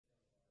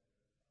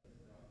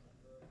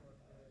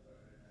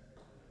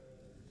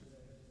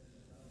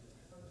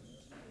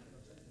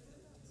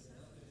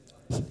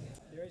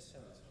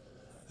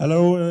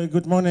Hello,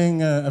 good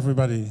morning,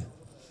 everybody.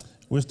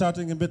 We're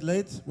starting a bit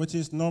late, which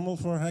is normal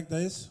for Hack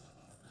Days,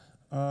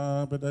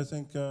 but I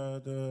think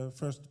the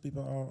first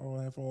people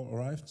have all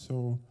arrived.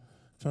 So,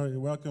 very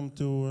welcome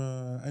to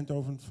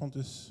Eindhoven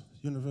Fontys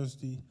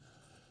University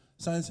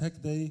Science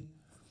Hack Day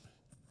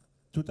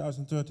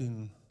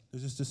 2013.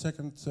 This is the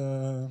second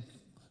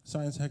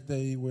Science Hack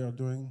Day we are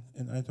doing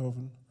in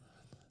Eindhoven,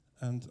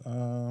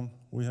 and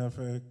we have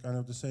kind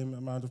of the same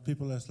amount of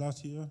people as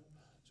last year.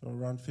 So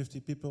around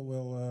 50 people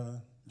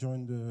will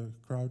join the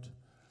crowd,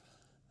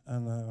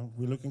 and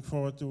we're looking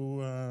forward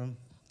to a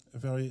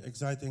very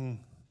exciting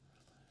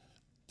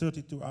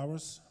 32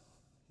 hours,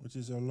 which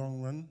is a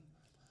long run,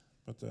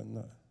 but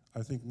then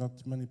I think not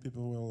many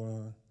people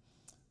will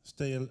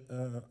stay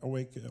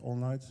awake all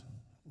night.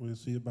 We'll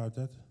see about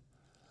that.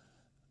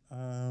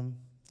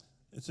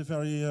 It's a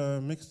very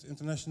mixed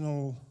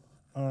international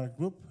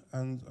group,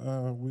 and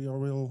we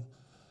will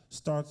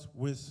start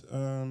with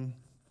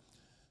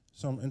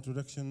some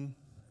introduction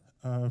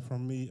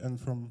from me and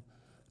from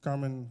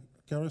Carmin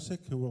Karasic,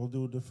 who will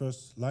do the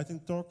first lighting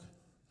talk.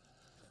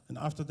 And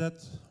after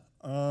that,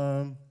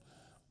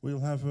 we'll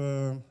have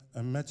a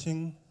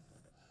matching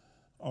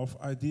of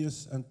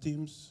ideas and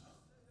teams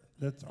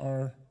that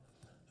are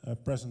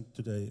present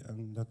today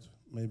and that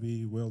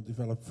maybe will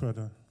develop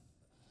further.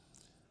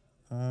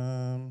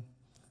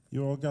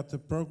 You all got the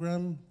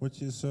program,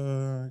 which is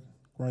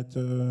quite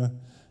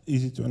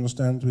easy to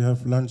understand. We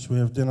have lunch, we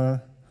have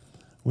dinner,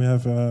 we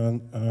have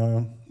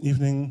an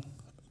evening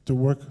to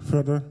work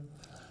further,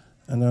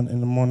 and then in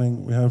the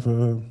morning we have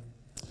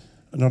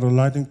another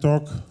lighting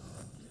talk,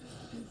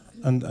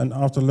 and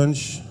after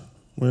lunch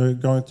we're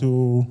going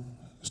to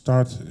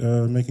start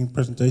making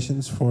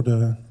presentations for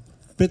the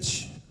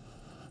pitch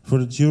for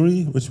the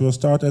jury, which will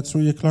start at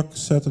 3 o'clock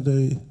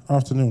Saturday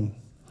afternoon.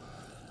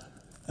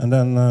 And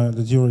then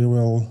the jury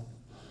will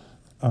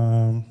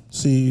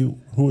see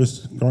who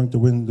is going to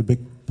win the big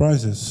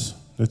prizes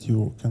that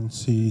you can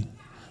see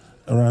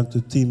around the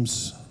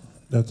teams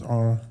that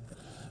are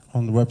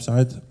on the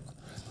website.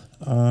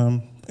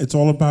 It's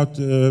all about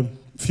the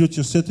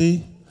future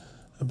city,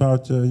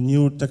 about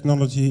new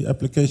technology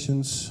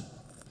applications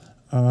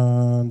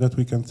that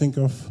we can think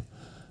of.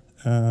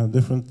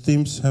 Different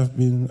themes have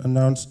been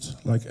announced,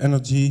 like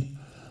energy,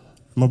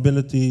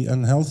 mobility,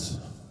 and health.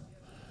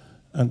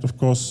 And of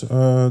course,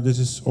 this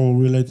is all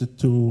related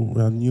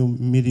to new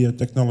media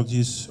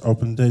technologies,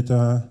 open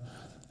data,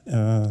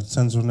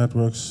 sensor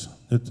networks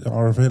that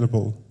are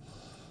available.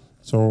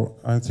 So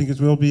I think it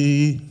will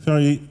be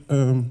very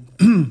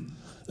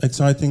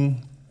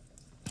exciting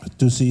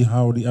to see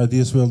how the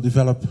ideas will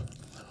develop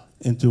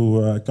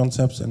into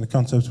concepts, and the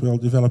concepts will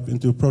develop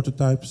into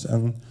prototypes,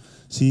 and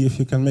see if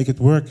you can make it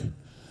work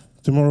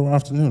tomorrow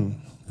afternoon,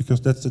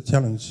 because that's the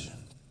challenge.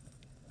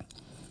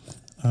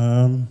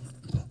 I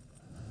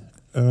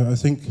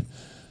think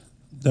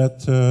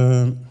that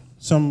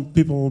some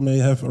people may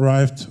have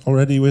arrived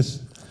already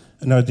with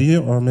an idea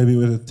or maybe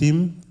with a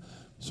team.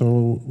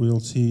 So we'll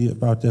see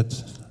about that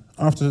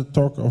after the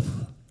talk of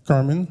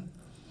Carmin.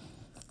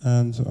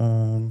 And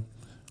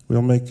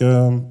we'll make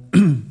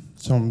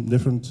some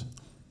different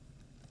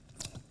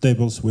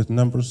tables with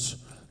numbers.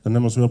 The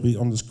numbers will be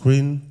on the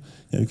screen.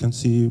 You can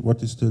see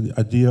what is the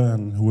idea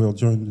and who will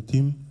join the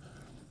team.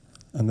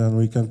 And then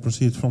we can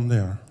proceed from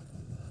there.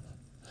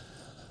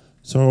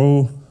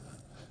 So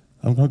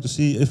I'm going to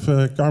see if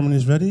Carmin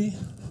is ready.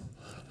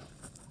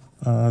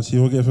 She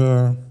will give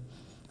a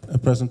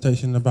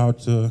presentation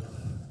about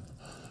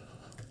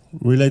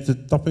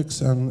related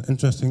topics and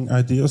interesting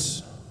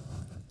ideas.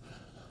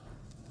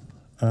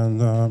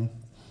 And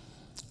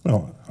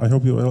well, I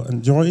hope you will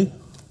enjoy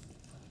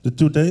the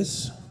 2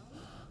 days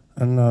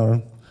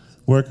and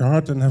work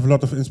hard and have a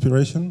lot of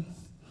inspiration.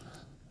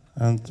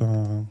 And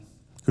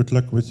good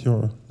luck with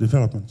your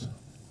development.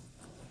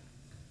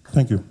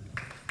 Thank you.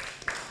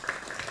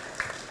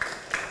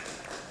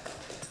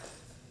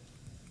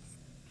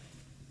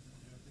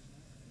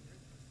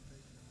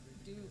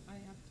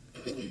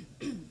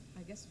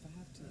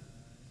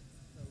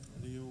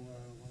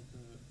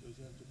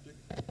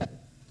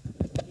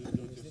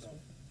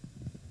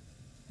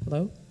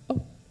 Hello?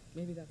 Oh,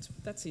 maybe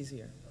that's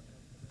easier.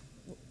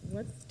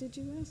 What did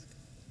you ask?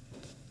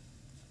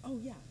 Oh,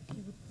 yeah. That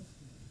would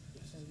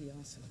be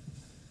awesome.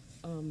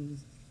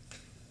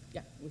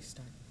 Yeah, we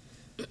start.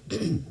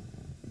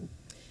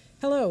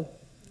 Hello.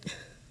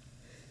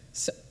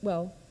 So,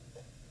 well,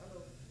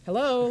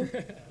 hello.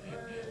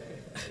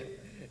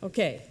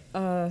 Okay.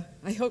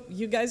 I hope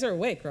you guys are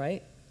awake,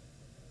 right?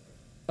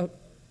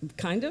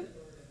 Kind of?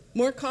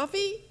 More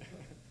coffee?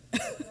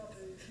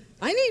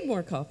 I need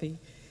more coffee.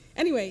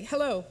 Anyway,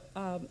 hello.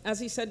 As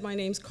he said, my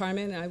name's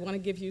Carmin, and I want to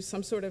give you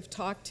some sort of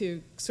talk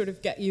to sort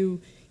of get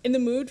you in the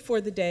mood for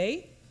the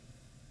day.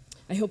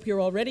 I hope you're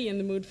already in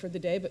the mood for the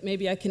day, but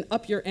maybe I can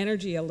up your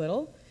energy a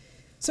little.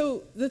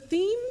 So the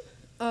theme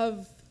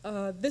of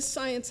this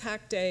Science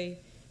Hack Day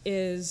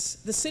is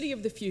the city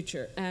of the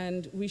future,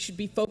 and we should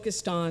be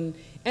focused on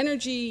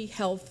energy,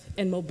 health,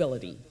 and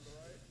mobility.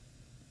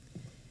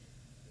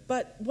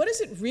 But what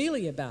is it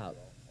really about?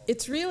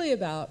 It's really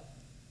about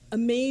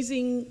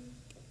amazing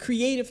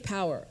creative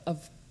power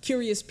of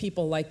curious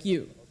people like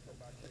you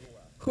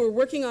who are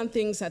working on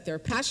things that they're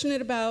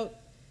passionate about,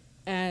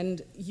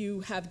 and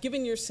you have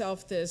given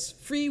yourself this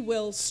free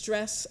will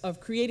stress of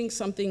creating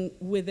something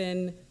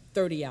within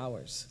 30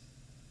 hours.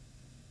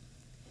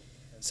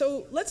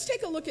 So let's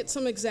take a look at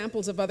some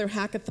examples of other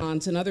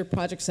hackathons and other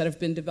projects that have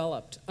been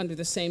developed under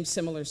the same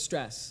similar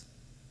stress.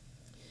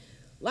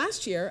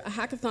 Last year, a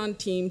hackathon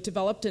team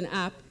developed an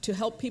app to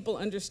help people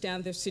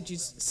understand their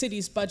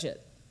city's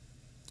budget.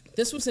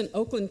 This was in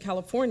Oakland,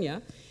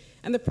 California,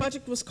 and the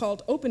project was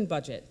called Open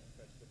Budget.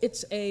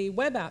 It's a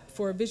web app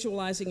for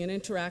visualizing and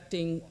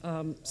interacting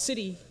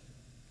city.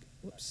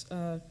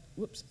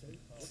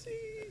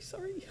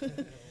 Sorry.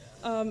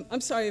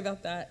 I'm sorry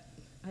about that.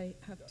 I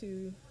have to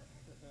do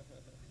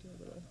a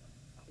little.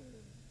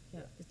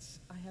 Yeah,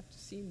 I have to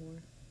see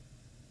more.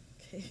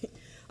 Okay.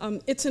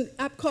 It's an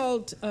app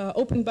called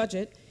Open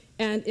Budget,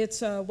 and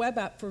it's a web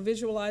app for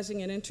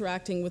visualizing and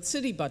interacting with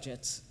city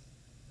budgets.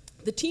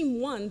 The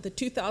team won the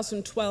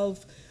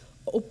 2012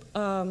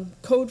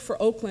 Code for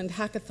Oakland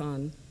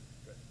Hackathon.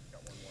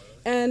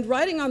 And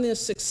riding on the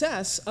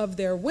success of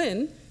their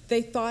win,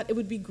 they thought it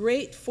would be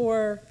great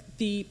for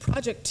the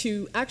project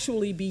to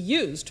actually be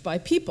used by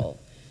people.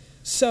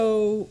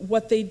 So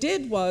what they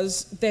did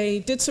was they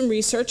did some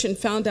research and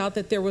found out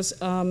that there was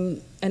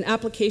an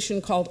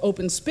application called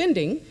Open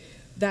Spending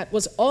that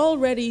was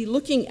already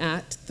looking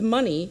at the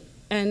money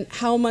and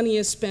how money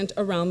is spent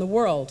around the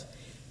world.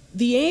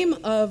 The aim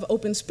of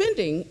Open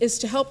Spending is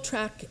to help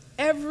track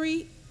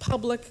every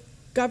public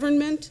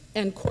government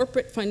and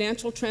corporate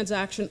financial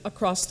transaction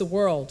across the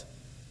world,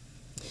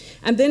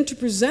 and then to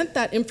present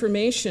that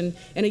information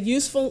in a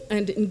useful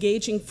and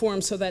engaging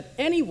form so that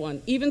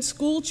anyone, even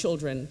school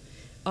children,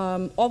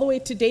 all the way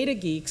to data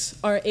geeks,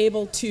 are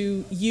able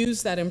to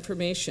use that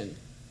information.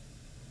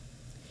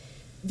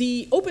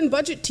 The Open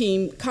Budget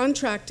team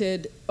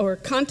contacted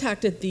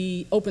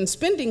the Open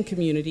Spending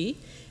community,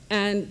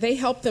 and they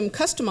helped them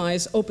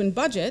customize Open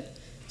Budget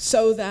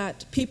so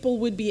that people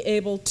would be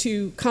able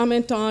to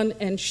comment on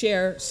and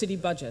share city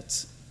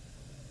budgets.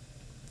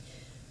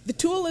 The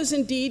tool is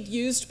indeed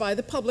used by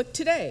the public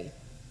today.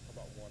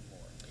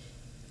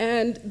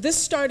 And this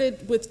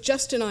started with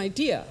just an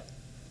idea.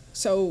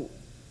 So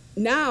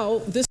now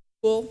this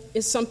tool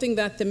is something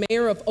that the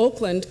mayor of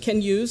Oakland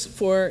can use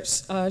for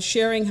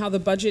sharing how the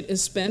budget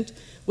is spent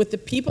with the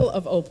people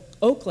of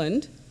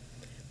Oakland.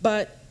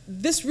 But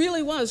this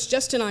really was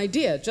just an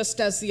idea,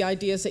 just as the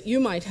ideas that you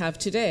might have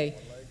today.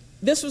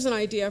 This was an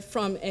idea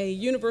from a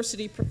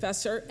university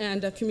professor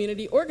and a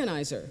community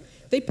organizer.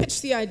 They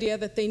pitched the idea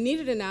that they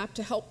needed an app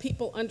to help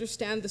people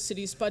understand the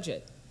city's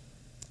budget.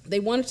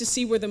 They wanted to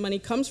see where the money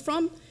comes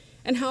from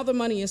and how the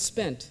money is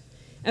spent.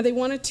 And they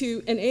wanted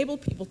to enable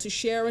people to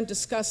share and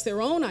discuss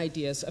their own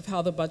ideas of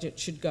how the budget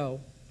should go.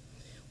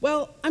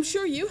 Well, I'm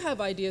sure you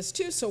have ideas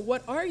too, so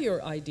what are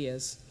your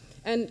ideas?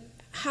 And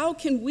how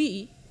can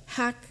we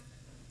hack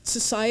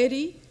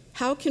society?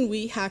 How can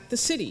we hack the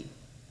city?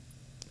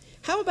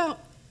 How about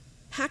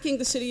hacking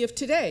the city of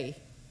today,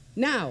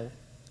 now?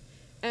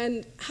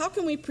 And how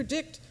can we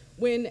predict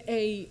when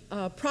a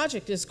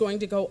project is going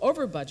to go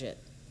over budget?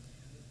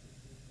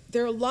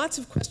 There are lots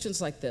of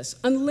questions like this,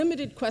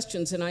 unlimited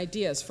questions and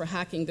ideas for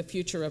hacking the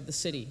future of the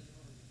city.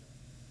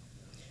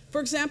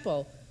 For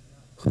example,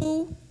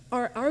 who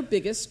are our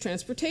biggest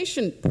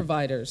transportation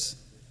providers?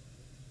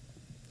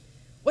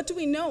 What do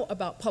we know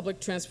about public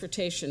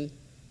transportation?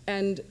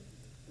 And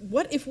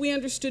what if we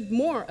understood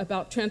more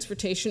about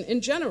transportation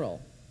in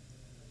general?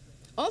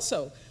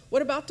 Also,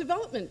 what about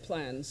development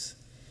plans?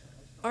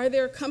 Are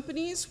there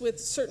companies with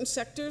certain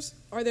sectors?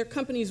 Are there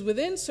companies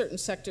within certain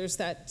sectors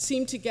that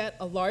seem to get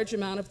a large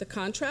amount of the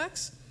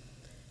contracts?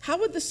 How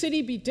would the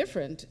city be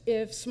different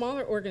if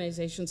smaller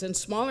organizations and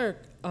smaller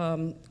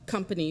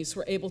companies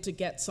were able to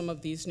get some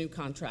of these new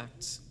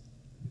contracts?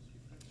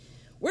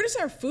 Where does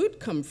our food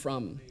come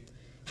from?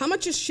 How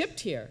much is shipped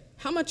here?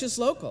 How much is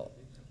local?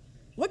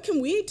 What can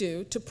we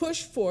do to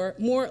push for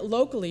more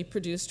locally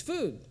produced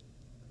food?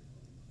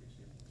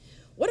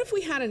 What if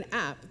we had an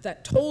app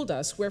that told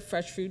us where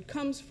fresh food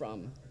comes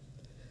from?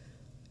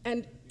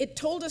 And it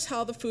told us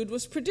how the food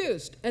was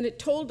produced, and it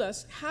told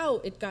us how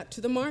it got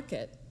to the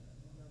market.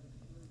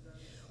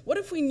 What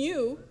if we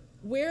knew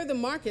where the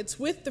markets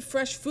with the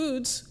fresh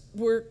foods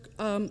were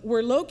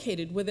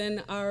located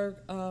within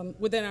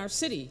our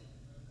city?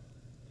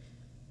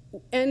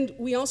 And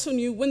we also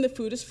knew when the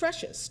food is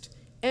freshest.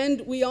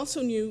 And we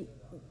also knew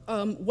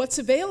what's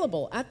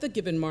available at the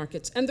given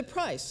markets and the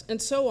price, and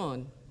so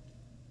on.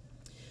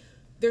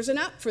 There's an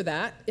app for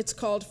that. It's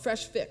called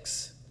Fresh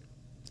Fix.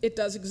 It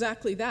does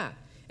exactly that.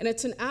 And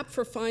it's an app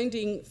for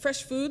finding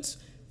fresh foods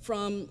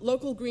from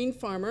local green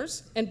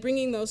farmers and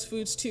bringing those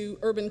foods to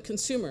urban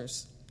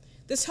consumers.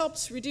 This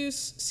helps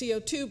reduce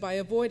CO2 by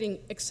avoiding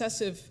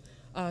excessive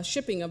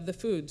shipping of the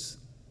foods.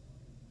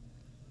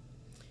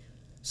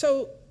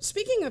 So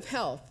speaking of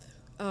health,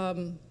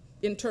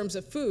 in terms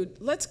of food,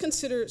 let's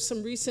consider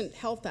some recent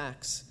health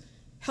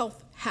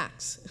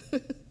hacks.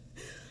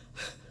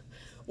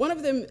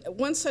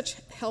 One such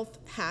health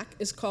hack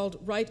is called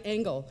right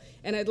angle,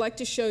 and I'd like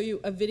to show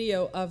you a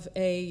video of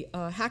a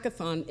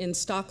hackathon in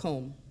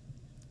Stockholm.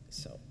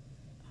 So,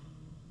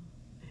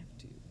 I have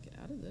to get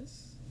out of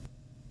this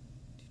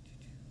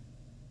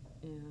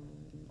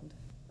and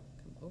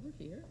come over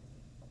here.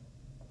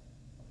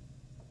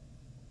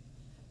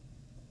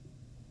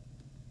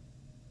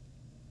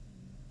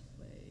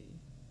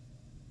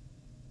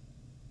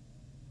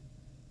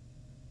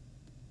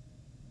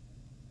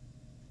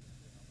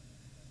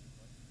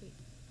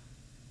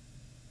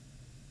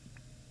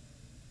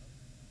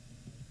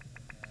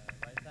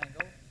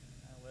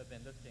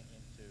 Been looking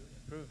into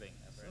improving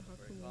a very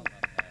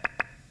common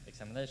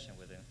examination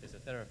within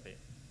physiotherapy.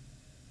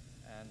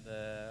 And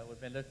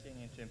we've been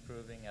looking into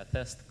improving a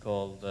test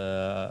called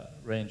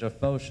range of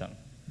motion.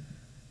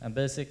 And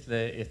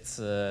basically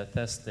it's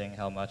testing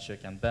how much you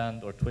can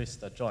bend or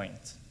twist a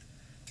joint.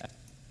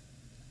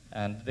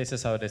 And this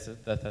is how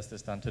the test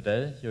is done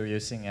today. You're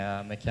using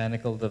a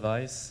mechanical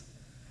device,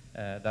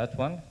 that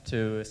one,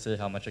 to see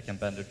how much you can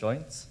bend your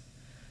joints.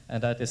 And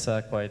that is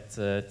a quite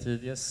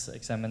tedious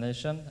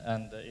examination,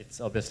 and it's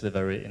obviously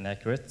very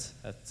inaccurate.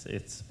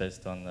 It's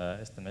based on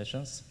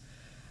estimations.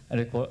 And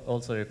it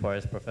also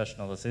requires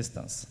professional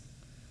assistance.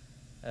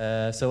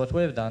 So what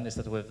we've done is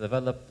that we've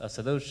developed a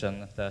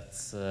solution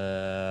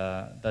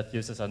that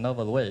uses a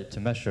novel way to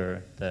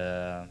measure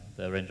the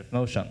range of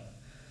motion.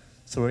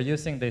 So we're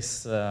using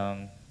this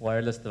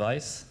wireless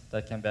device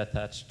that can be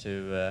attached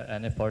to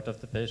any part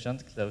of the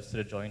patient close to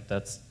the joint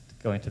that's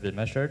going to be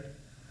measured.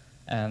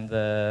 And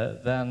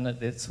then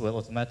this will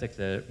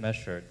automatically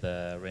measure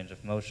the range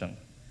of motion.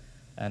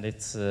 And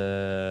it's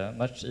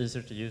much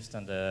easier to use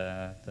than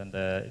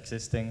the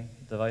existing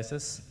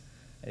devices.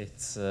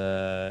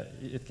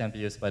 It can be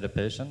used by the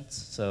patient,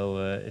 so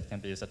it can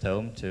be used at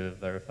home to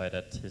verify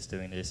that he's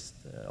doing his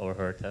or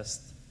her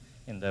test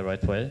in the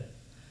right way.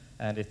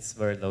 And it's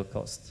very low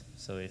cost,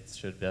 so it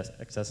should be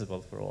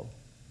accessible for all.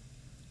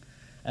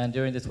 And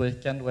during this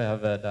weekend, we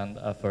have done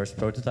a first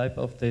prototype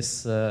of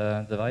this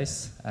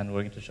device, and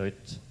we're going to show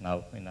it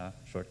now in a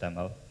short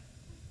demo.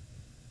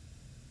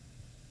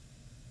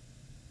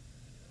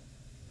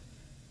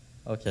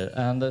 Okay,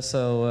 and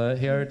so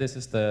here this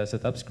is the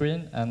setup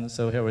screen, and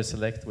so here we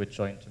select which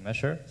joint to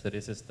measure. So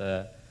this is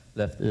the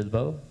left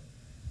elbow,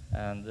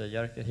 and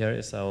Jerker here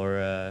is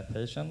our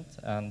patient,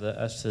 and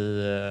as he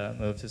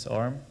moves his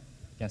arm,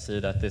 you can see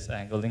that this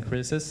angle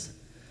increases.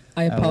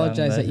 I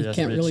apologize that you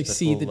can't really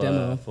see the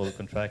demo. Full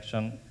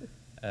contraction,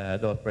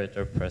 the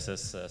operator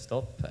presses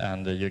stop,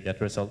 and you get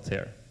results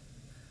here.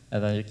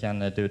 And then you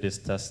can do this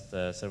test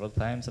several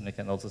times, and you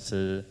can also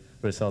see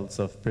results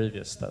of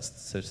previous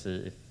tests to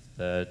see if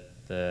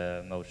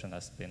the motion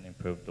has been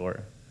improved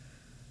or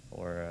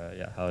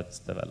how it's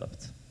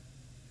developed.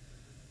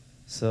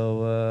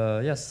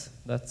 So yes,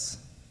 that's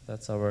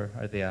our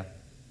idea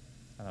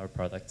and our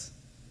product.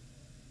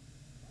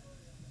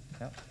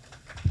 Yeah.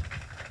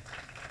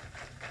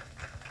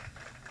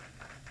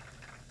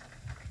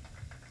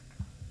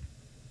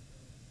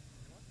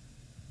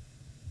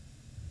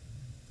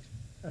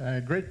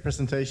 Great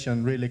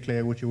presentation, really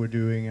clear what you were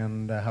doing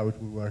and how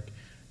it would work.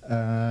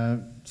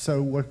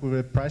 So what would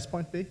the price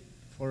point be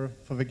for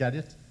the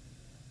gadget?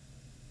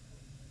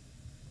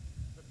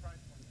 The price.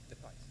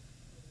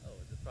 Oh,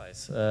 the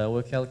price.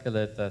 We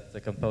calculate that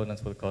the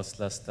components will cost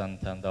less than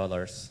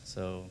 $10,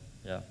 so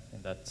yeah,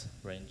 in that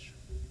range.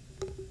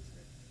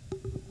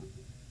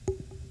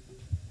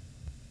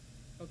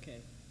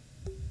 Okay.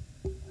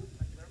 Thank you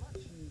very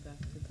much. Back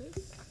to this.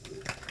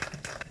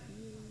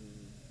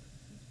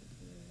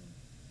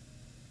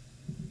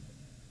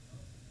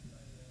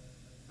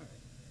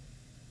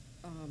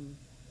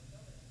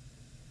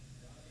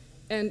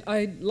 And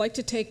I'd like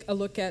to take a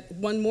look at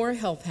one more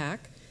health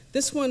hack.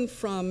 This one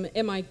from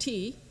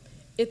MIT.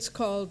 It's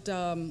called,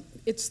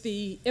 it's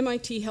the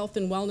MIT Health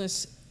and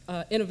Wellness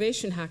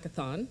Innovation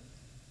Hackathon.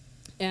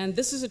 And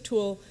this is a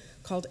tool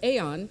called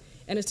Aeon,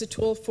 and it's a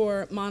tool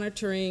for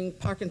monitoring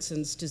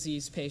Parkinson's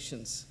disease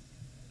patients.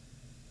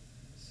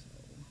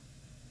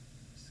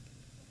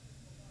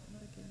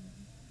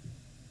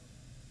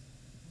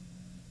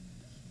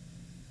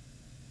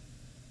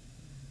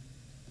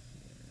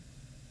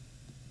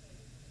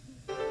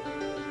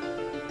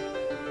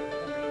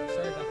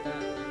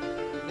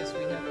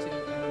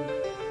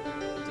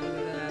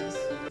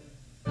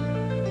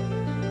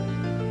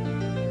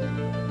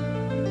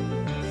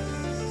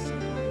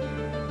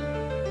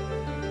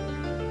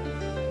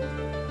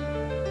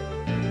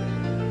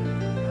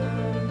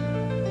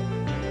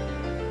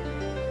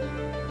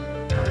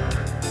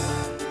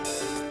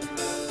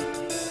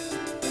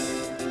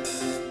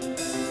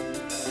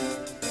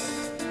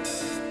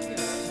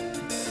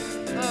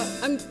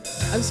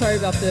 I'm sorry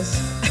about this.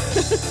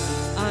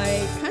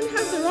 I kind of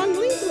have the wrong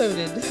link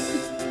loaded.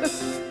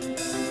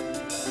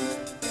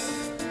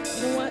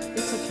 You know what?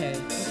 It's okay.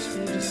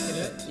 We'll just skip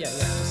it. Yeah,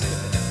 just skip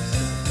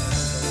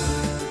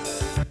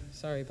it.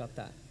 Sorry about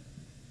that.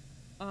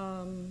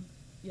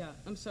 Yeah,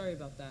 I'm sorry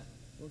about that.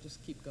 We'll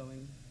just keep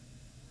going.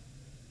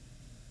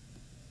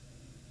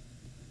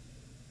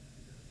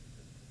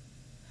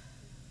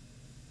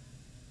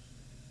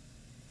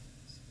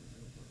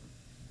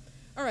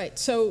 All right,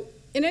 so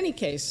in any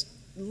case,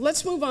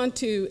 let's move on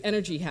to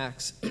energy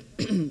hacks.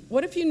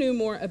 What if you knew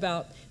more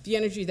about the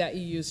energy that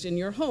you used in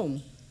your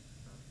home?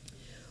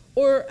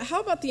 Or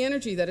how about the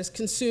energy that is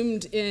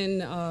consumed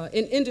in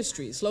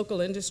industries, local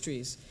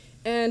industries?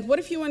 And what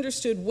if you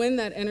understood when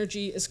that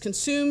energy is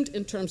consumed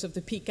in terms of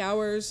the peak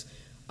hours?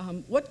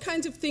 What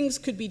kinds of things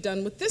could be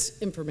done with this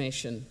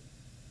information?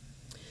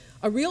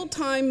 A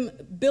real-time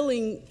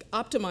billing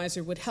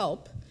optimizer would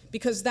help,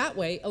 because that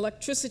way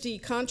electricity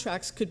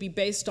contracts could be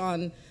based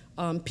on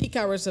peak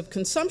hours of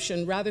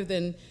consumption rather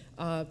than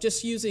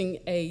just using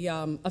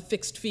a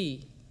fixed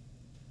fee.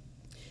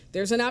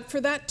 There's an app for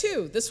that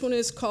too. This one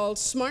is called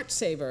Smart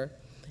Saver.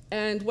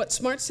 And what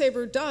Smart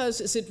Saver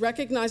does is it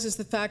recognizes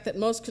the fact that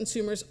most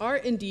consumers are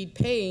indeed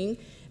paying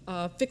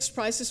fixed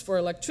prices for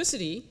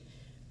electricity,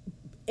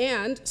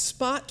 and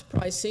spot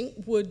pricing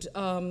would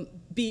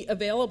be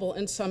available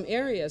in some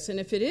areas. And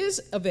if it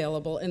is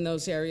available in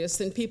those areas,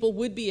 then people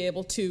would be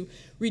able to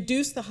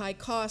reduce the high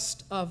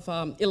cost of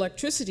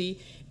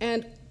electricity,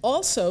 and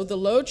also the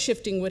load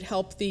shifting would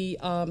help the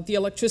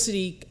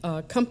electricity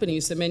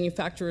companies, the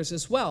manufacturers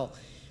as well.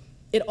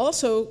 It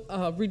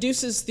also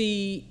reduces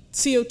the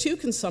CO2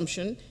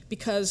 consumption,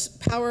 because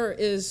power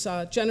is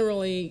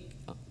generally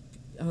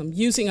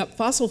using up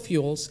fossil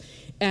fuels,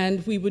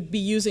 and we would be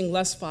using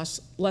less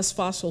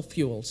fossil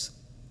fuels.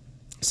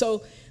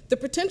 So the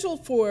potential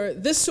for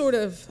this sort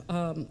of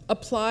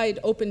applied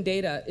open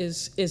data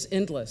is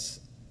endless.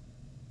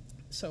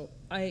 So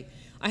I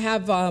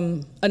have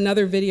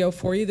another video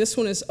for you. This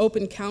one is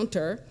Open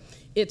Counter.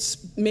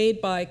 It's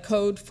made by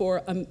Code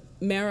for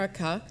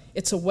America.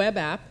 It's a web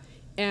app.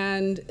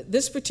 And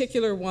this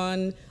particular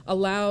one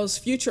allows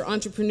future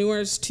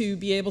entrepreneurs to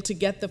be able to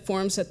get the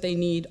forms that they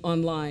need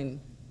online.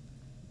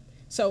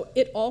 So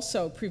it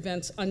also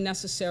prevents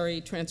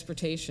unnecessary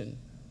transportation.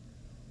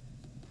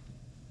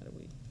 How do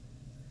we?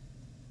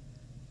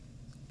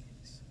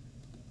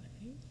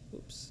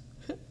 Oops.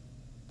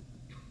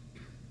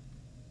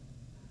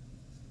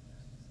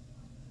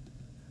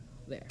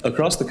 There.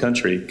 Across the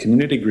country,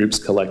 community groups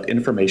collect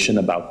information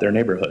about their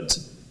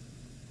neighborhoods.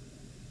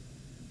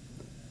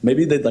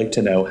 Maybe they'd like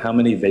to know how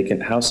many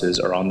vacant houses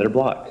are on their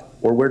block,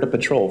 or where to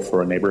patrol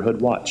for a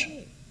neighborhood watch.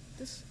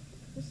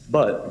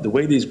 But the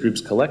way these groups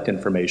collect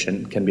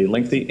information can be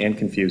lengthy and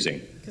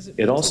confusing.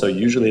 It also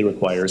usually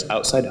requires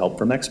outside help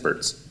from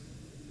experts.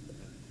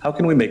 How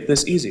can we make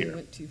this easier? I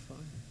went too far.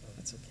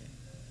 That's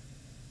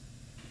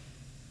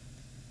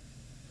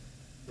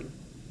okay.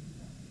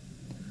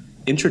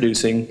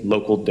 Introducing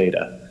local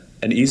data,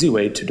 an easy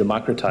way to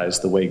democratize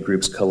the way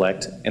groups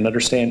collect and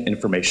understand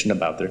information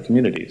about their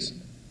communities.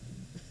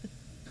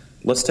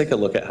 Let's take a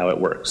look at how it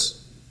works.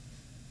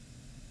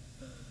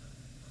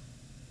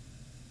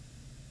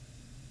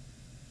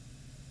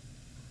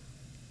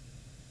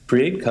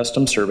 Create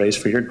custom surveys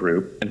for your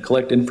group and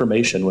collect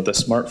information with a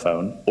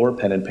smartphone or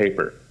pen and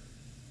paper.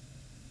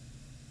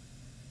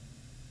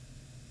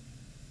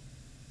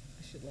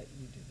 I should let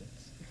you do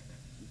this.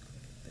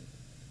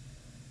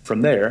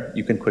 From there,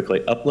 you can quickly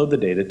upload the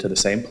data to the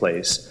same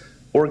place,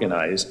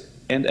 organize,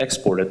 and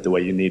export it the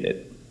way you need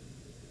it.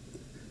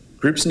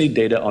 Groups need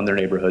data on their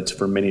neighborhoods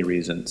for many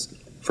reasons.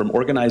 From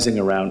organizing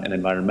around an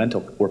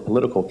environmental or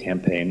political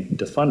campaign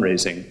to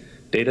fundraising,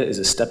 data is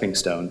a stepping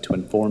stone to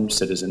informed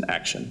citizen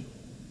action.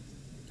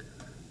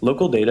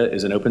 Local Data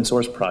is an open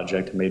source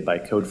project made by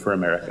Code for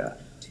America.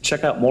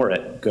 Check out more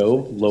at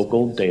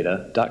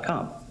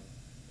golocaldata.com.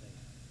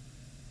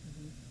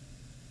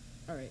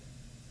 All right.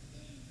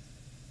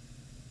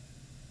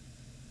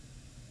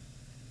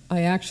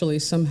 I actually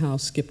somehow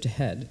skipped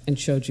ahead and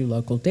showed you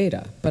local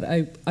data, but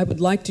I would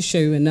like to show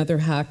you another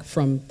hack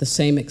from the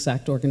same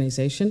exact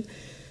organization,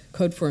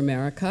 Code for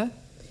America.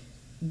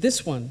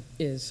 This one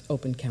is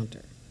Open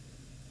Counter.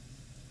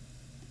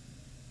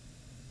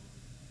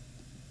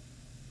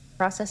 The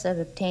process of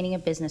obtaining a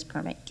business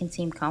permit can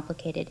seem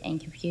complicated and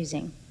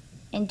confusing.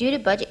 And due to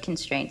budget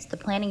constraints, the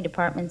planning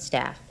department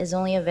staff is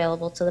only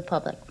available to the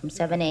public from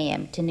 7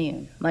 a.m. to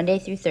noon, Monday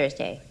through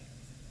Thursday.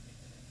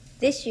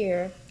 This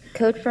year,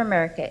 Code for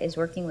America is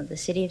working with the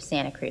City of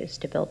Santa Cruz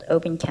to build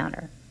Open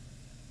Counter.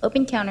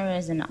 Open Counter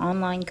is an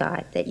online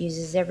guide that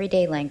uses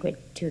everyday language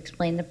to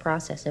explain the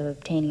process of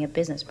obtaining a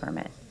business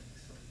permit.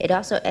 It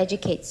also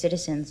educates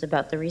citizens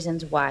about the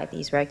reasons why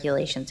these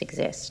regulations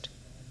exist.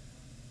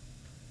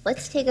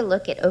 Let's take a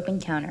look at Open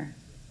Counter.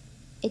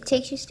 It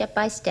takes you step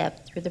by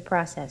step through the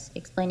process,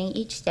 explaining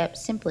each step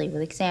simply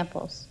with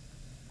examples.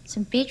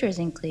 Some features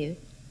include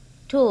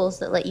tools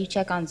that let you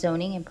check on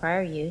zoning and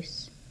prior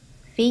use,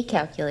 fee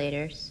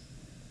calculators,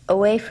 a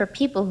way for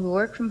people who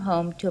work from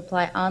home to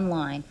apply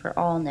online for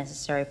all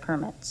necessary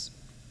permits.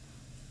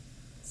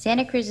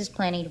 Santa Cruz's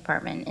planning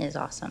department is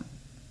awesome.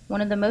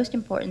 One of the most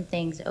important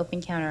things Open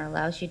Counter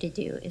allows you to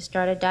do is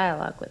start a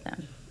dialogue with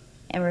them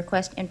and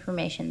request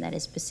information that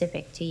is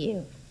specific to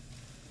you.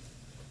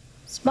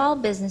 Small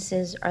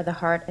businesses are the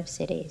heart of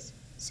cities,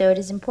 so it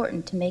is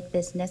important to make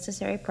this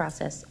necessary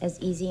process as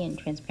easy and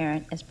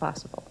transparent as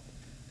possible.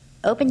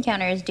 Open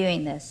Counter is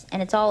doing this,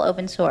 and it's all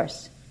open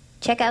source.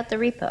 Check out the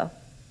repo.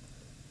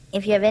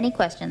 If you have any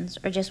questions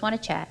or just want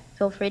to chat,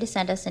 feel free to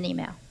send us an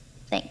email.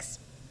 Thanks.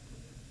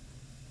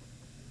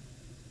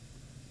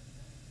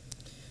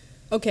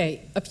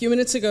 Okay, a few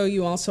minutes ago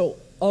you also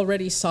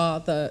already saw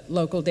the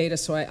local data,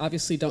 so I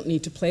obviously don't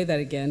need to play that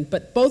again.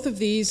 But both of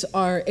these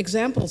are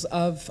examples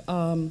of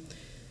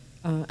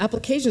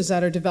applications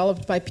that are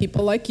developed by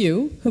people like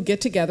you who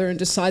get together and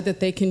decide that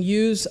they can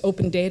use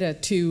open data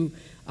to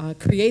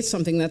create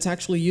something that's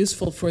actually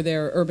useful for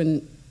their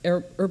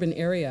urban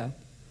area.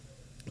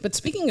 But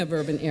speaking of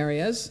urban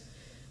areas,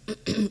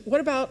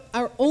 what about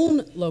our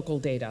own local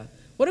data?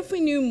 What if we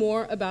knew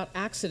more about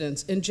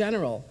accidents in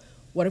general?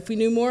 What if we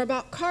knew more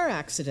about car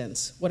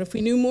accidents? What if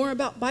we knew more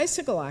about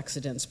bicycle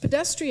accidents,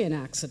 pedestrian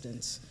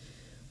accidents?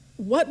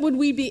 What would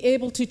we be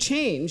able to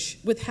change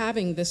with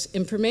having this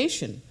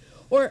information?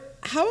 Or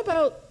how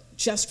about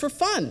just for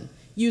fun,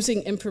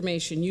 using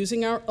information,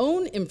 using our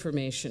own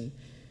information?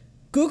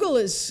 Google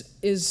is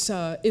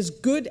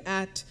good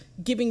at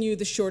giving you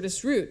the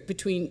shortest route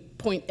between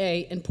point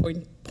A and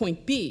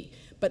point B,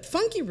 but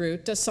Funky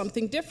Route does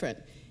something different.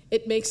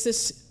 It makes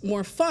this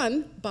more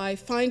fun by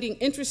finding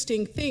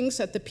interesting things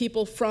that the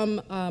people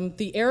from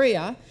the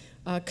area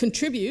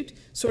contribute,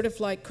 sort of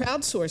like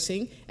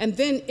crowdsourcing, and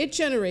then it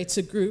generates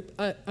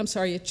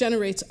it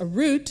generates a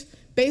route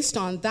based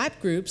on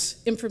that group's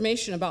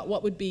information about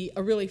what would be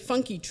a really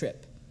funky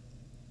trip.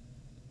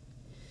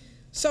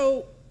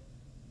 So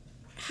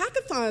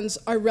hackathons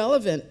are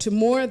relevant to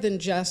more than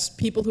just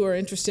people who are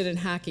interested in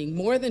hacking,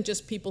 more than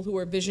just people who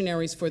are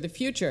visionaries for the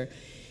future.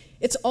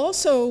 It's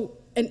also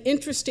an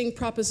interesting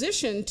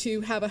proposition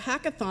to have a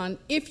hackathon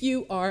if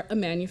you are a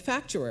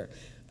manufacturer.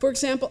 For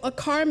example, a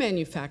car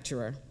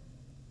manufacturer.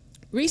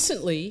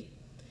 Recently,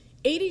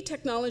 80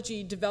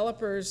 technology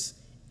developers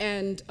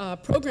and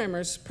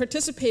programmers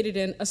participated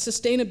in a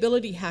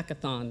sustainability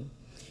hackathon.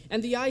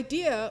 And the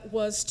idea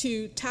was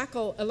to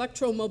tackle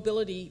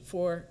electromobility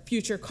for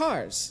future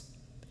cars.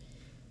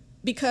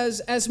 Because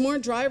as more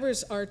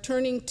drivers are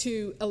turning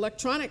to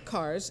electronic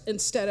cars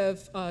instead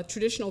of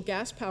traditional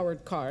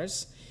gas-powered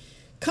cars,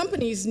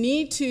 companies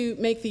need to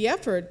make the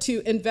effort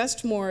to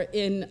invest more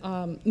in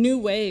new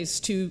ways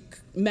to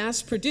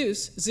mass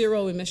produce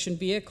zero-emission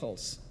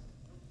vehicles.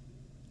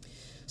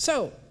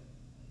 So,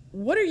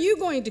 what are you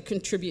going to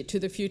contribute to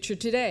the future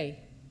today?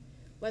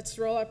 Let's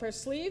roll up our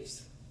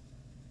sleeves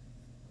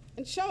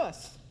and show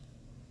us.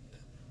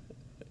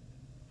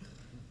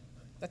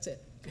 That's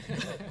it.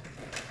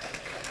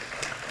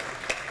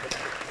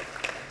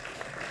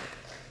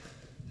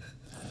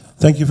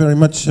 Thank you very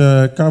much,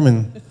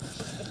 Carmin.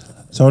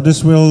 So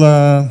this will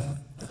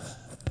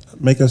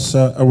make us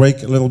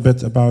awake a little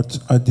bit about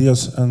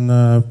ideas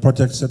and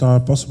projects that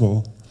are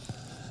possible.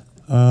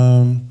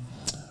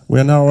 We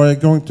are now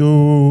going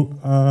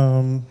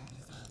to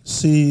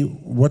see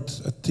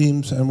what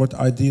teams and what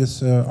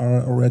ideas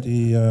are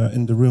already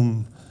in the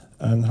room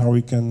and how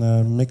we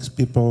can mix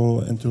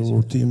people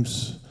into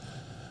teams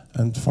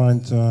and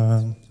find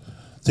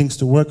things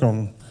to work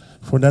on.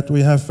 For that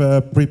we have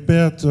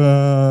prepared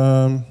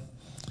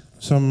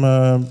some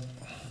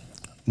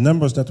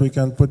numbers that we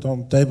can put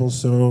on tables.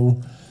 So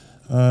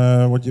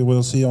what you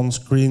will see on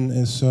screen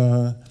is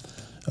a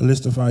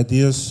list of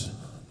ideas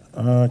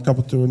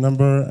coupled to a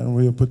number, and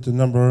we'll put the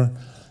number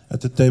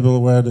at the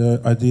table where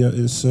the idea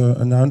is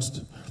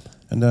announced,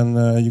 and then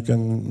you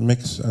can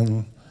mix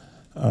and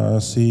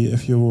see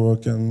if you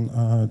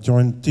can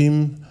join a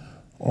team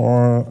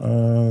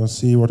or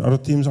see what other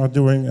teams are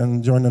doing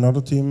and join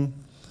another team.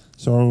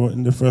 So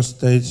in the first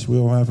stage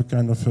we'll have a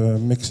kind of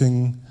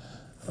mixing,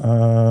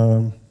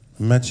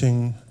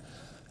 matching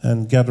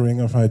and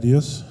gathering of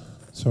ideas.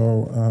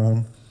 So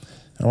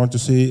I want to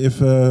see if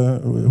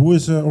who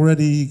is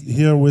already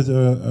here with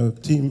a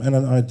team and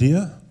an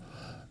idea,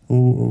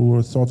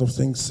 who thought of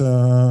things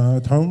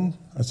at home.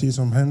 I see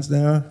some hands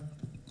there.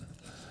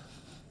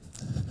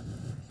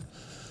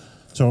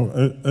 So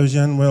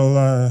Eugène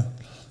will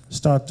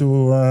start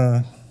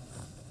to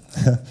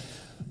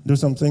do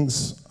some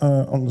things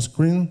on the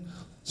screen.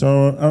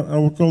 So I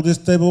will call this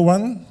table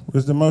 1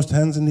 with the most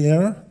hands in the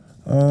air.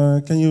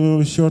 Can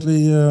you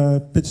shortly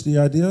pitch the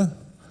idea?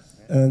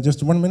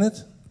 Just 1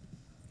 minute.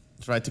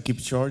 Try to keep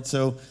it short.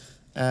 So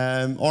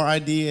our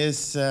idea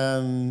is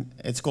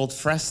it's called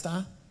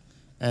Fresta,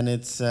 and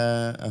it's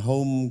a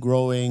home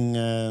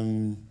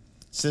growing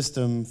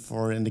system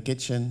for in the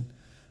kitchen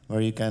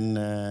where you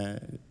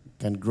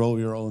can grow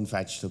your own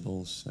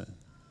vegetables.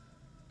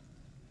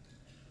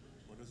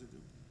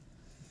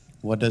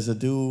 What does it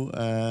do?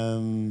 What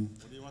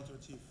do you want to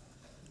achieve?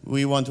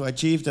 We want to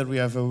achieve that we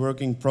have a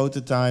working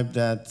prototype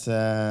that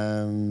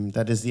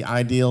that is the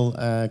ideal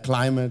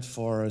climate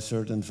for a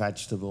certain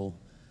vegetable,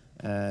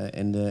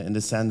 in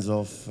the sense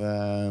of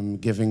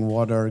giving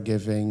water,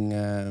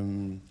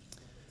 giving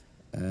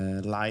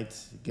light,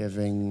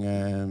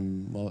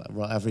 giving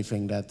well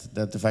everything that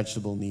the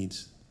vegetable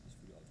needs.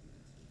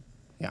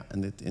 Yeah,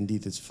 and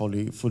indeed it's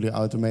fully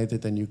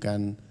automated, and you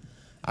can.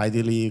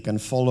 Ideally, you can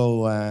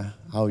follow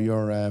how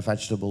your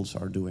vegetables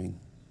are doing.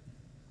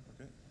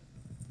 Okay.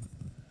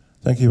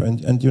 Thank you.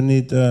 And you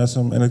need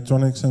some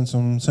electronics and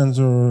some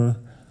sensor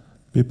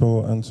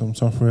people and some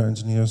software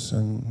engineers,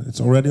 and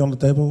it's already on the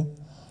table.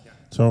 Yeah.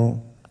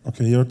 So,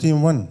 okay, you're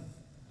team 1.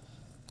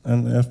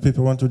 And if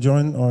people want to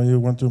join or you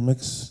want to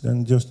mix,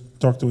 then just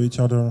talk to each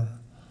other,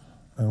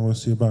 and we'll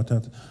see about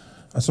that.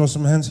 I saw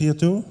some hands here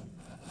too.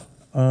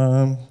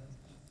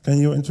 Can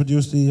you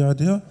introduce the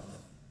idea?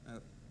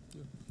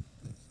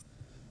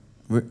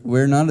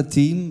 We're not a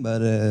team,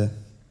 but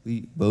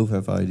we both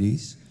have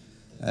IDs.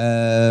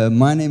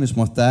 My name is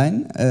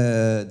Martijn.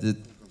 The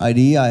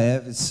idea I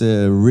have is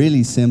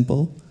really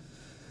simple.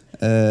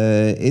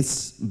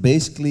 It's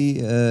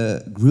basically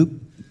a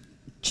group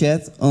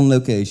chat on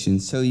location.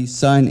 So you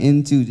sign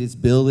into this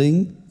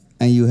building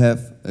and you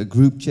have a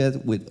group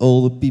chat with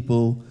all the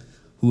people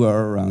who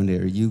are around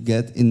here. You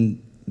get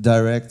in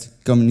direct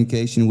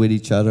communication with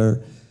each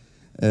other.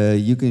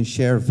 You can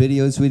share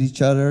videos with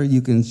each other.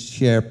 You can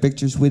share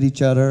pictures with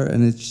each other.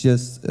 And it's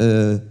just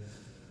a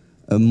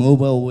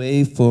mobile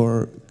way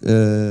for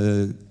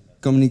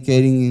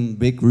communicating in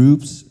big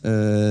groups.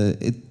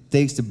 It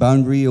takes the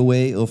boundary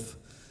away of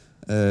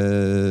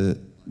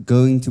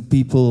going to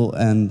people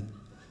and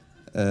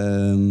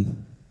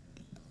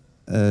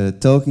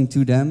talking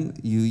to them.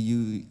 You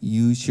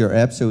use your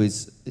app, so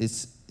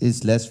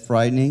it's less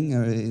frightening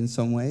in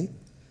some way.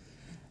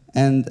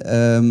 And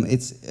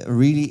it's a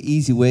really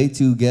easy way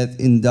to get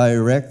in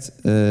direct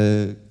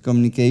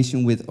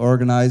communication with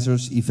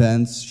organizers,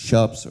 events,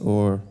 shops,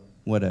 or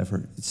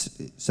whatever.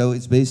 So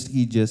it's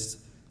basically just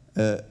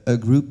a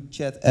group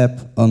chat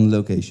app on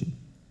location.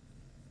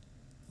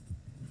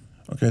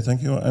 Okay,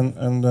 thank you.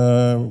 And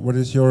what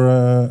is your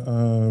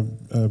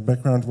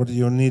background? What do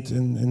you need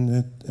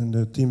in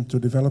the team to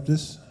develop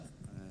this?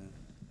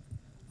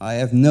 I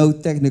have no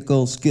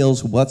technical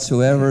skills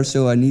whatsoever,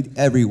 so I need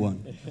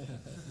everyone.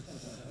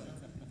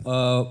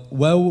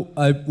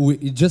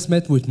 We just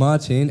met with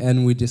Martin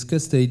and we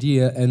discussed the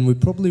idea, and we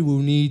probably will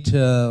need,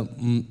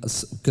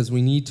 because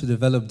we need to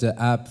develop the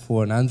app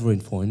for an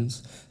Android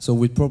phones, so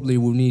we probably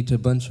will need a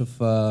bunch of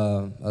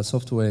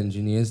software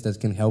engineers that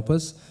can help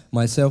us.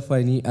 Myself,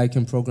 I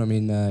can program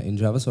in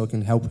Java, so I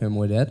can help him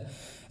with that.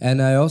 And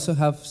I also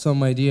have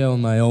some idea on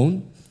my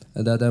own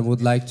that I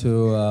would like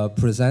to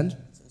present.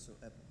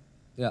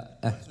 Yeah.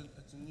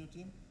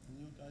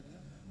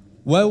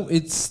 Well,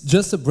 it's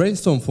just a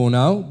brainstorm for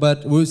now,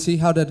 but we'll see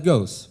how that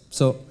goes.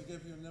 So, we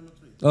give you number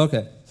 3.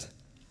 Okay.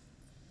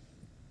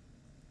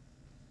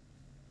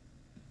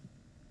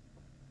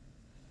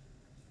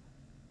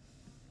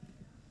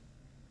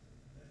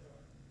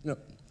 No.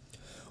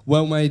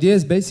 Well, my idea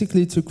is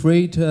basically to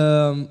create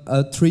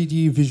a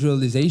 3D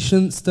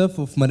visualization stuff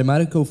of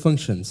mathematical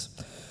functions.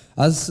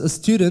 As a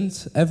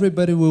student,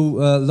 everybody will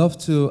love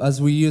to, as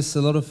we use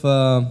a lot of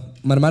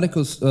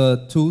mathematical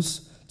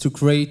tools to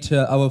create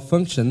our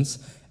functions,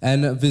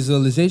 and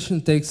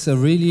visualization takes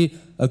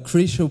a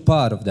crucial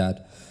part of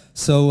that.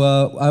 So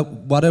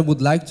what I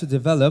would like to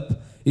develop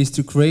is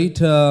to create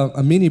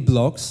a mini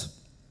blocks,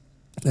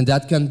 and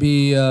that can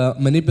be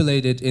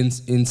manipulated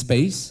in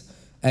space.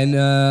 And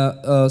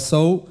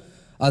so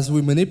as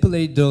we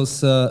manipulate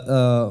those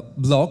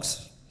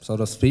blocks, so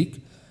to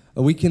speak,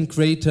 we can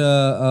create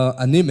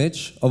an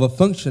image of a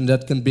function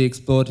that can be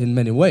explored in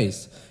many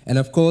ways. And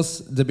of course,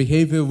 the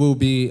behavior will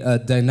be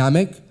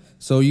dynamic.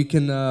 So you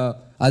can,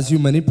 as you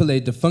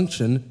manipulate the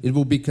function, it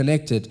will be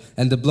connected,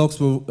 and the blocks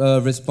will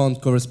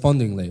respond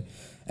correspondingly.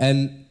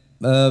 And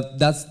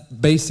that's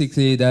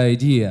basically the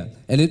idea,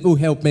 and it will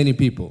help many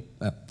people.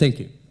 Thank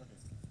you.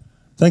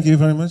 Thank you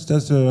very much.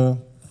 That's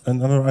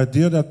another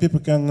idea that people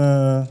can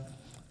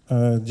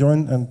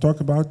join and talk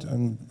about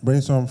and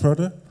brainstorm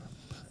further.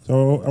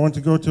 So I want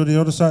to go to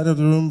the other side of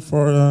the room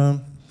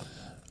for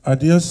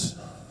ideas.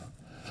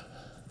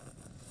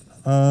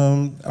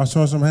 I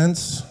saw some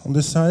hands on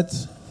this side.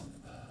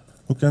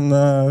 Who can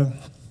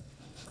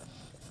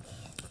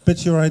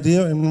pitch your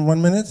idea in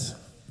 1 minute?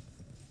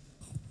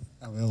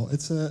 I will.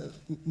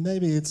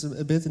 Maybe it's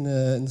a bit in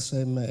the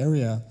same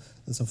area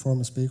as a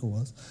former speaker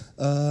was.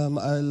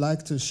 I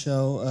like to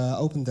show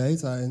open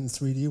data in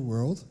 3D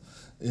world,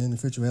 in the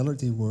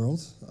virtuality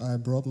world. I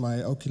brought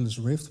my Oculus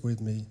Rift with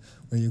me,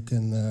 where you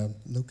can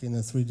look in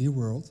a 3D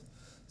world.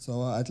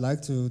 So I'd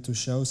like to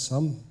show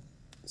some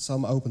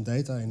open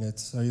data in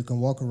it, so you can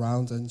walk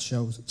around and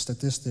show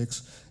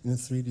statistics in a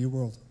 3D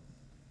world.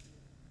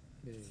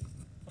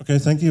 Okay,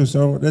 thank you.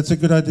 So that's a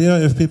good idea.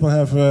 If people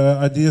have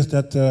ideas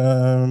that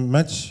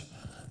match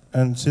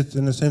and sit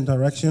in the same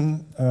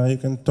direction, you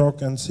can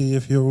talk and see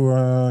if you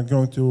are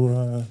going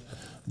to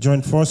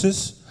join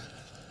forces.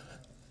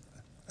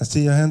 I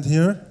see a hand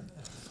here.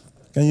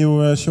 Can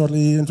you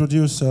shortly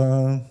introduce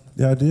the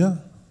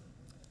idea?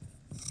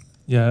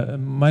 Yeah,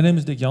 my name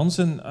is Dick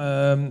Jansen.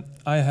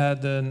 I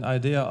had an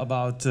idea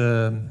about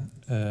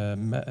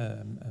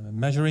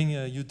measuring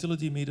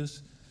utility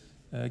meters,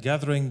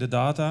 gathering the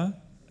data.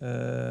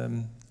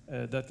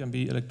 That can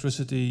be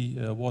electricity,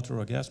 water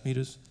or gas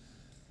meters.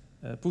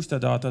 Push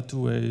that data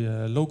to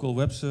a local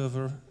web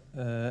server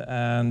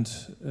and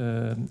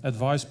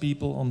advise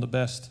people on the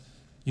best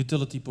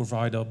utility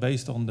provider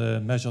based on the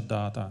measured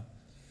data.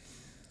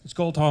 It's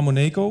called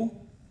Harmoneco.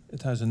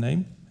 It has a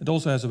name. It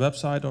also has a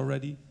website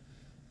already.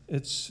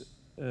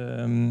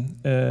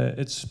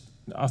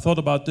 I thought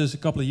about this a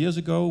couple of years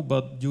ago,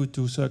 but due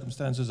to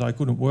circumstances I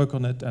couldn't work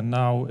on it, and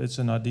now it's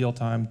an ideal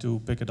time to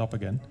pick it up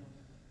again.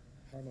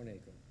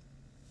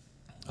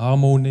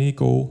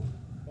 Harmoneco.nl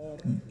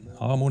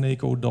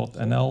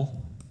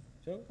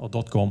or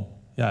 .com.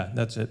 Yeah,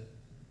 that's it.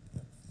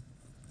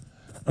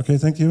 Okay,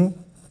 thank you.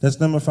 That's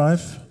number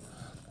 5.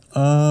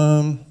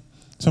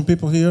 Some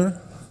people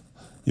here,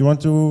 you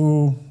want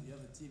to...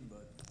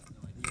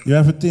 You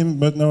have a team,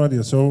 but no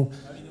idea. So,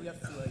 I mean, we have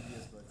 2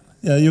 ideas, but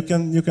yeah, you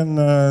can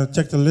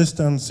check the list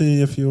and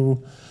see if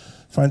you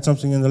find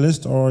something in the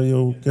list, or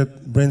you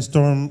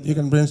brainstorm. You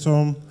can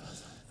brainstorm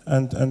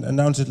and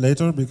announce it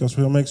later, because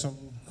we'll make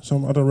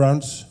some other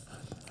rounds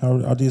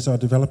how ideas are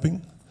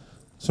developing.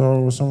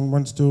 So, someone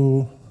wants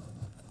to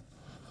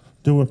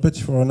do a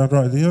pitch for another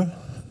idea.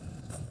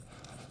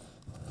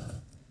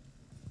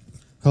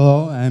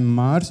 Hello, I'm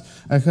Mars.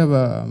 I have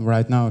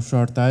right now a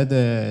short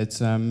idea.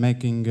 It's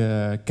making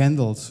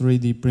candles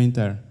 3D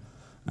printer,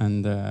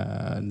 and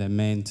the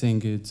main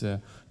thing is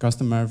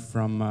customer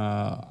from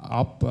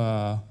up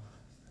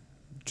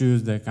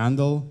choose the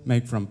candle,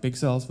 make from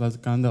pixels what the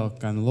candle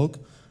can look,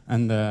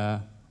 and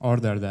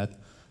order that,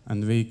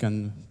 and we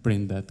can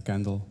print that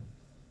candle.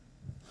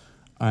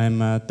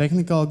 I'm a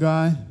technical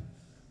guy.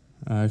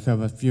 I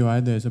have a few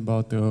ideas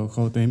about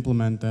how to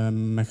implement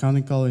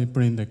mechanically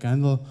print the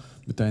candle.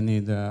 But I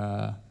need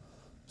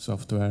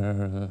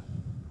software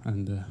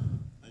and you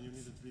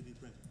need a 3D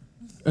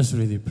printer. A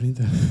 3D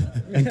printer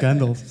and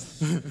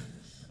candles. Okay.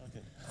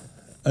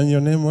 And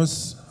your name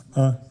was?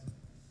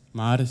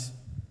 Maris.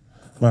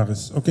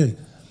 Maris. Okay.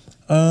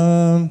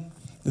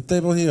 The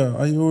table here.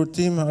 Are you a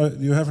team? Do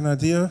you have an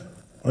idea?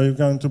 Are you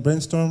going to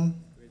brainstorm?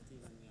 We're a team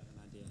and we have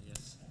an idea.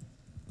 Yes.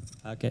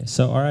 Okay.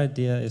 So our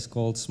idea is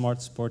called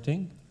Smart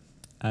Sporting,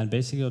 and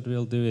basically what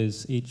we'll do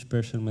is each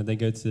person, when they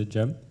go to the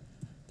gym,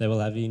 they will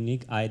have a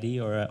unique ID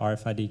or an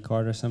RFID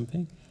card or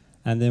something.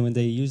 And then when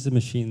they use the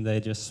machine,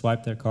 they just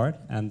swipe their card,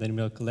 and then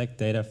we'll collect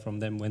data from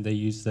them when they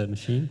use the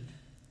machine.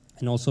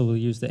 And also we'll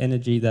use the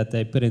energy that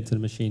they put into the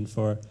machine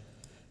for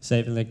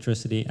saving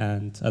electricity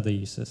and other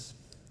uses.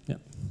 Yeah.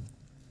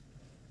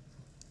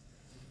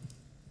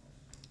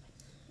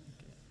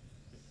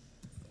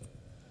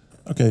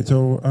 Okay,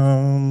 so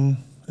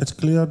it's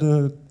clear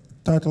the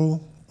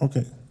title.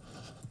 Okay.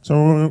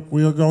 So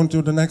we are going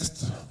to the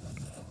next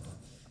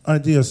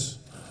ideas.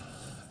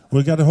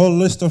 We'll get a whole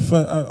list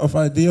of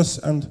ideas,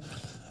 and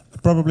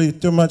probably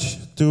too much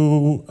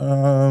to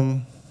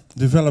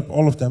develop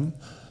all of them.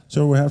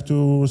 So we have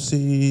to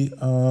see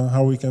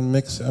how we can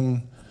mix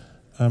and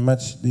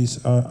match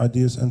these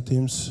ideas and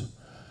themes.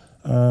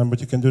 But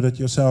you can do that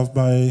yourself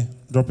by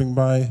dropping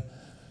by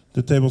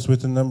the tables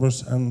with the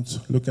numbers and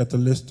look at the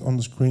list on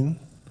the screen.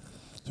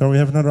 So we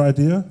have another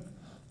idea.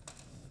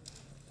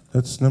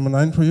 That's number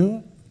 9 for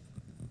you.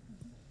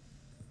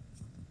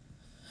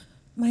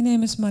 My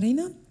name is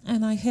Marina,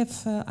 and I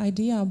have an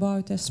idea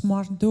about a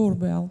smart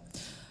doorbell.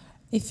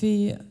 If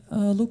we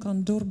look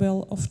on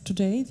doorbell of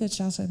today, that's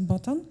just a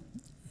button,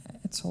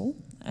 that's all.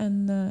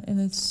 And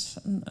it's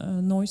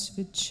a noise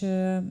which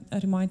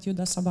reminds you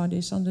that somebody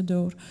is on the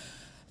door.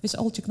 With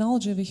all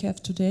technology we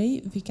have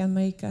today, we can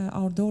make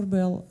our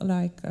doorbell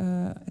like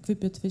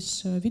equipped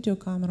with video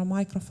camera,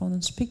 microphone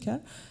and speaker,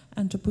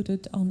 and to put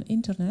it on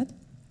internet.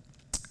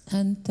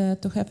 And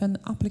to have an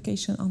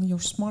application on your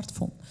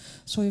smartphone.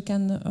 So you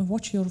can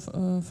watch your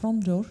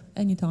front door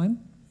anytime,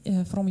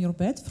 from your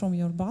bed, from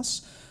your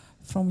bus,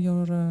 from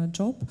your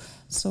job.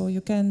 So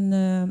you can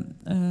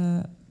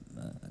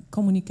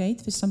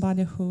communicate with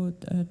somebody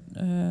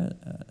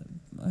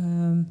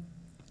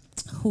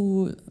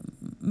who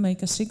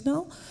make a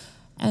signal.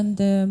 And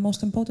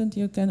most important,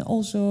 you can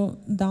also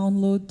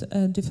download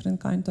a different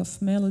kind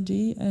of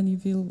melody, and you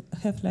will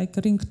have like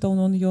a ringtone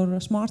on your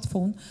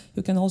smartphone.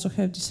 You can also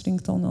have this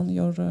ringtone on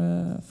your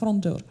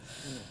front door.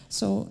 Yeah.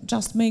 So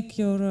just make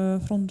your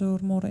front door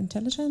more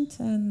intelligent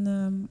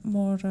and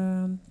more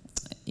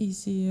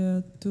easy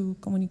to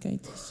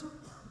communicate.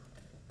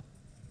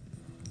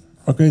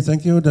 Okay,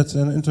 thank you. That's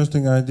an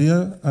interesting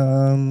idea.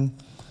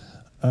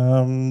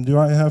 Do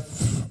I have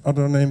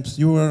other names?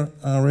 You were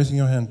raising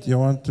your hand. You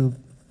want to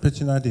pitch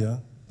an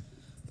idea?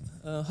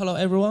 Hello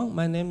everyone,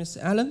 my name is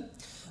Alan.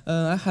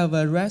 I have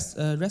a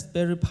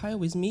Raspberry Pi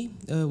with me,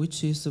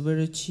 which is a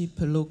very cheap,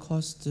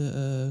 low-cost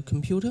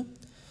computer,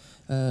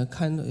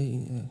 kind of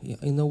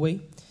in a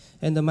way.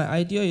 And my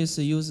idea is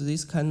to use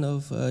this kind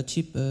of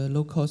cheap,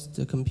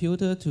 low-cost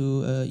computer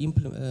to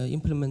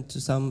implement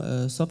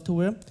some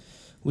software,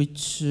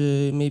 which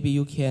maybe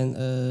you can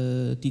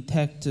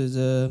detect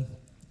the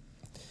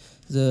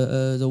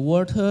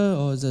water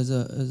or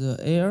the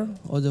air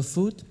or the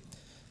food.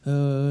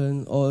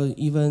 Or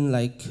even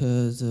like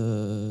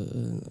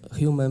the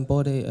human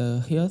body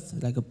health,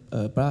 like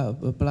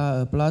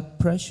blood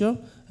pressure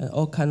and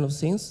all kind of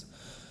things.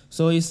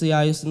 So it's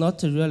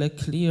not really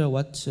clear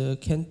what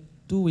can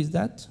do with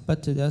that,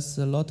 but there's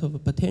a lot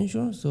of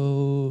potential.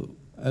 So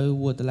I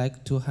would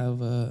like to have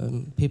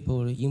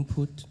people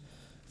input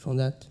from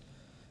that.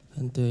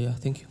 And yeah,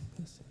 thank you.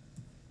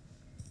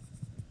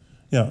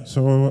 Yeah,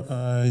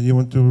 so you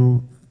want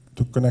to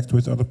connect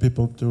with other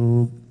people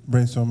to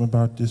brainstorm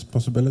about these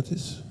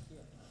possibilities?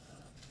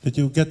 Did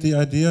you get the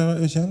idea,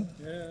 Eugene?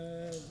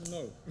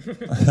 No.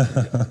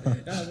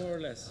 Yeah, more or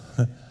less.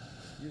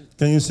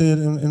 Can you say it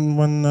in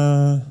one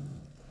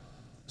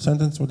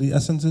sentence what the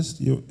essence is?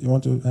 You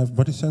want to have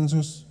body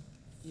sensors?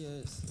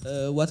 Yes.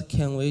 What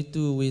can we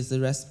do with the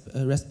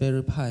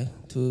Raspberry Pi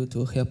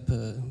to help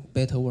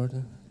better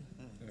world?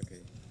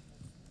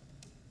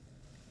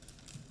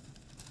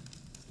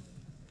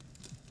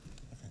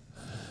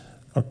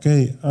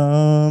 Okay.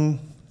 Okay.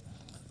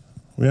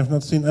 We have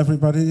not seen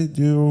everybody.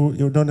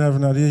 You don't have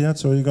an idea yet,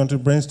 so you're going to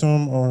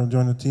brainstorm or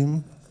join a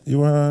team. You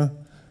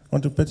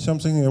want to pitch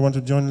something? You want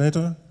to join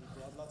later?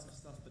 We brought lots of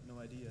stuff, but no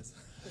ideas.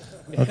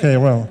 Okay,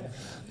 well,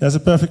 there's a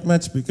perfect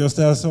match because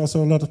there's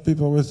also a lot of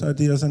people with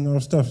ideas and no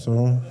stuff,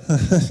 so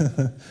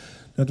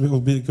that will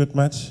be a good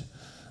match.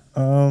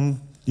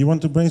 You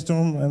want to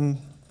brainstorm and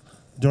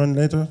join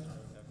later?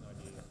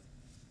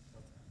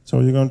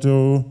 So you're going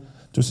to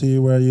see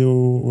where you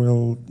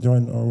will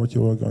join or what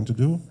you are going to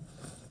do?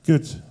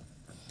 Good.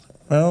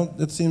 Well,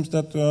 it seems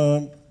that,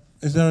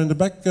 is there in the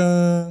back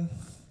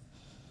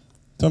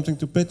something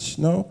to pitch?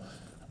 No?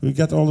 We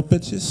get all the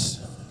pitches.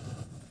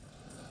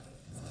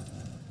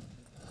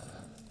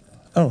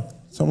 Oh,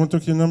 someone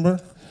took your number?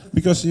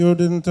 Because you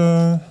didn't,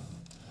 well,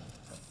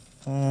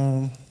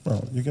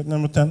 you get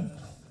number 10.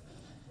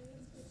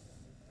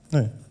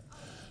 No.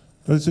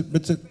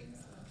 But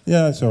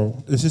yeah,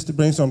 so this is the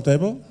brainstorm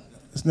table.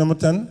 It's number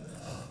 10.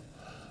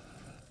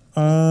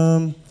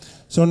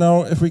 So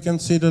now if we can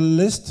see the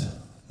list,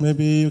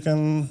 maybe you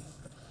can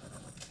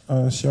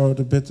show it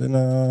a bit in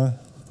a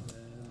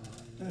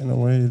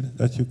way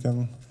that you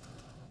can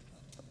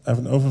have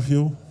an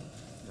overview.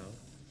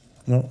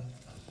 No.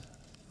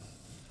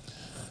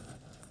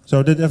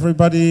 So did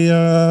everybody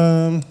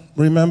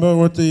remember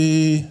what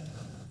the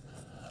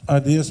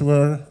ideas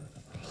were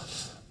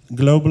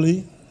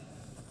globally?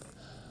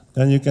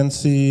 Then you can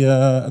see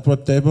at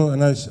what table,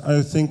 and I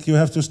think you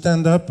have to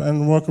stand up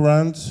and walk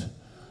around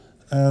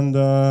and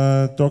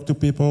talk to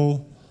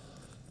people,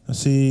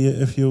 see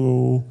if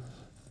you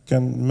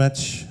can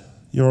match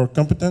your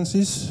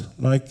competencies,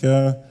 like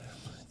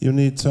you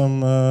need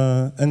some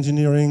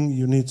engineering,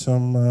 you need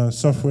some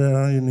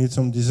software, you need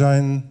some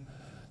design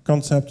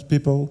concept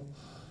people,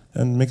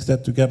 and mix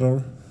that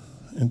together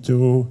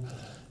into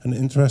an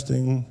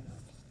interesting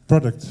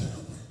product.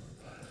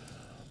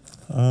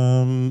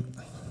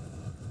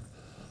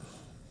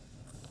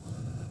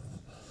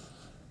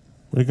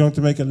 We're going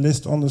to make a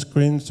list on the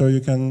screen so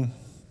you can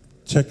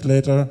check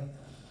later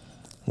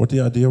what the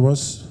idea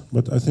was.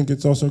 But I think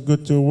it's also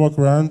good to walk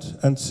around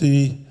and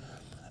see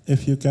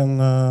if you can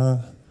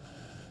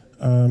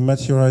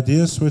match your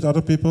ideas with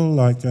other people.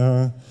 Like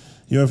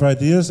you have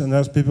ideas and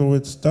there's people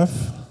with stuff.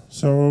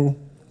 So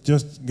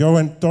just go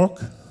and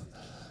talk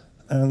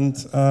and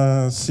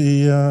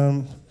see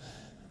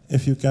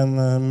if you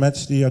can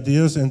match the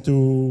ideas into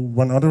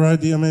one other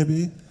idea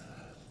maybe.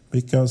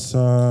 Because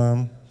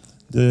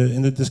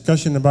in the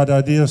discussion about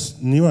ideas,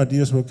 new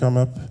ideas will come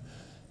up,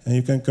 and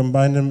you can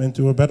combine them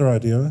into a better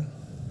idea.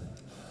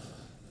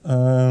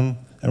 And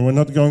we're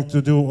not going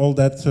to do all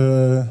that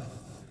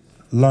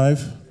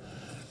live,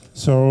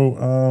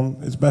 so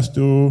it's best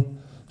to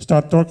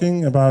start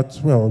talking about,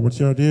 well, what's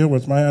your idea,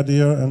 what's my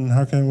idea, and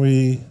how can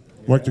we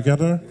work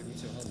together,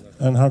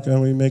 and how can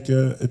we make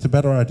it a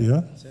better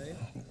idea.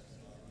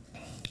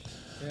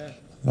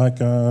 Like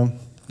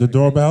the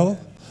doorbell.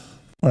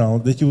 Well,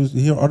 did you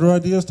hear other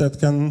ideas that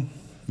can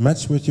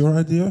match with your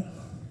idea?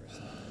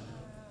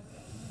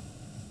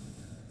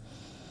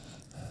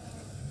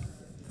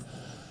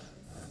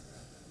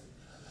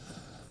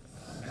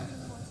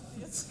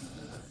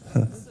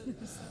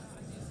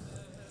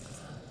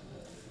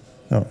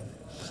 No.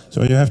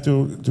 So you have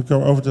to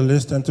go over the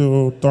list and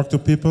to talk to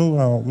people.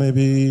 Well,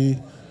 maybe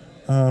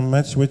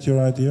match with your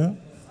idea,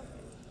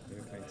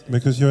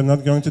 because you're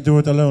not going to do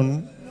it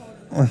alone.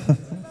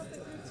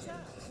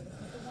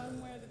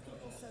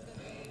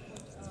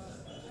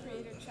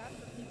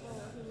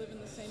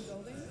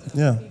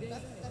 Yeah.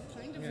 That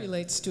kind of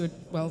relates to it.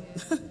 Well,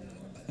 so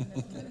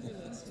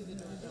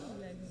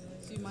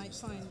you might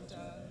find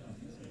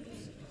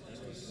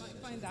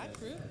that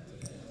group.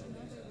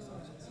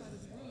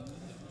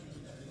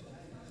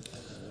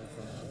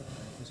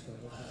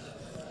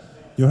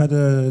 You had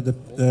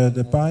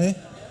the pie.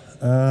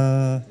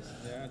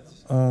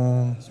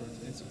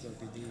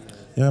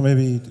 Yeah,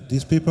 maybe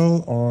these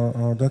people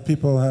or that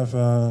people have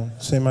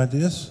same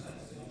ideas.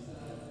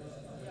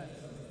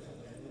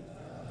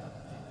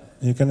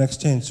 You can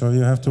exchange, so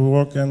you have to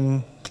walk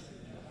and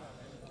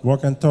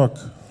talk.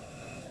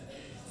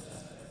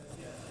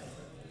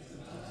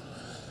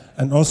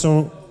 And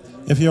also,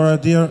 if your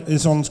idea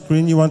is on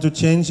screen, you want to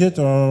change it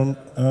or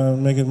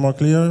make it more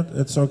clear,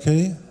 it's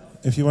okay.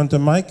 If you want a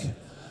mic,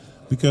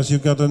 because you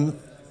got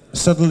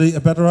suddenly a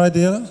better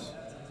idea,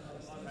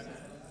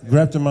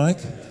 grab the mic.